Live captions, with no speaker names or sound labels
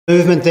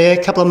Movement there,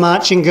 a couple of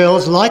marching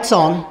girls, lights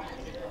on,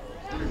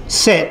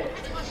 set.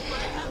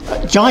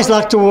 Jai's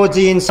Luck towards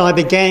the inside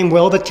began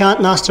well, but can't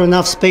muster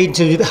enough speed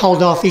to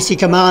hold off Easy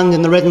Command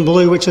in the red and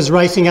blue, which is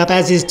racing up,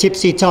 as is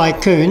Tipsy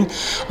Tycoon.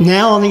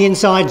 Now on the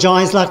inside,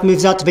 Jai's Luck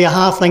moves up to be a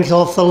half length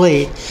off the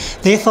lead.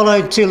 They're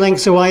followed 2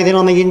 lengths away. Then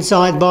on the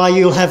inside by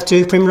you'll have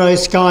 2.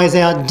 Primrose Skies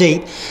out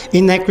deep.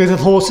 In that group of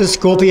horses,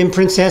 Scorpion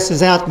Princess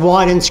is out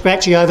wide and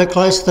scratchy over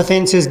close to the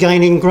fence, is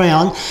gaining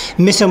ground.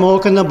 Miss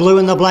Amork and the blue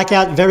and the black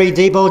out very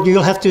deep. Old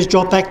You'll Have to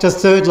drop back to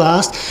third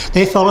last.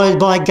 They're followed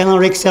by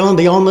Gunner Excel and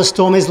Beyond the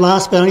Storm is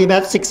last, but only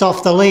about 6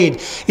 off the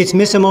lead. It's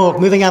Miss Amork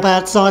moving up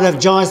outside of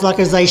Jai's Luck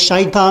as they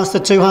shade past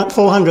the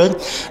 400.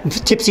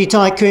 Tipsy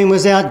Tycoon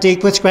was out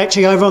deep with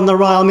Scratchy over on the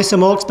rail. Miss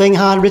Amork's being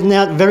hard ridden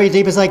out very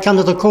deep as they come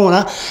to the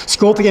corner.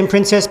 Scorpion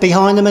Princess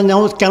behind them, and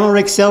now Gunner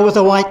Excel with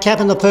the white cap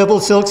and the purple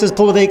silks has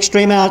pulled the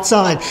extreme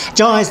outside.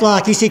 Jai's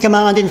Luck, Easy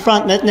Command in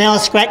front, but now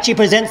Scratchy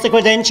presents the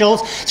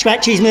credentials.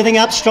 Scratchy's moving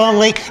up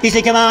strongly.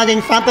 Easy Command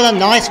in front, but a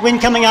nice win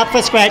coming up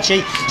for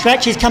Scratchy.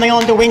 Scratchy's coming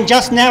on to win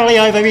just narrowly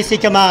over Easy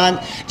Command.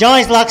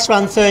 Jai's Luck's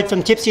run third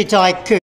from Tipsy Tycoon.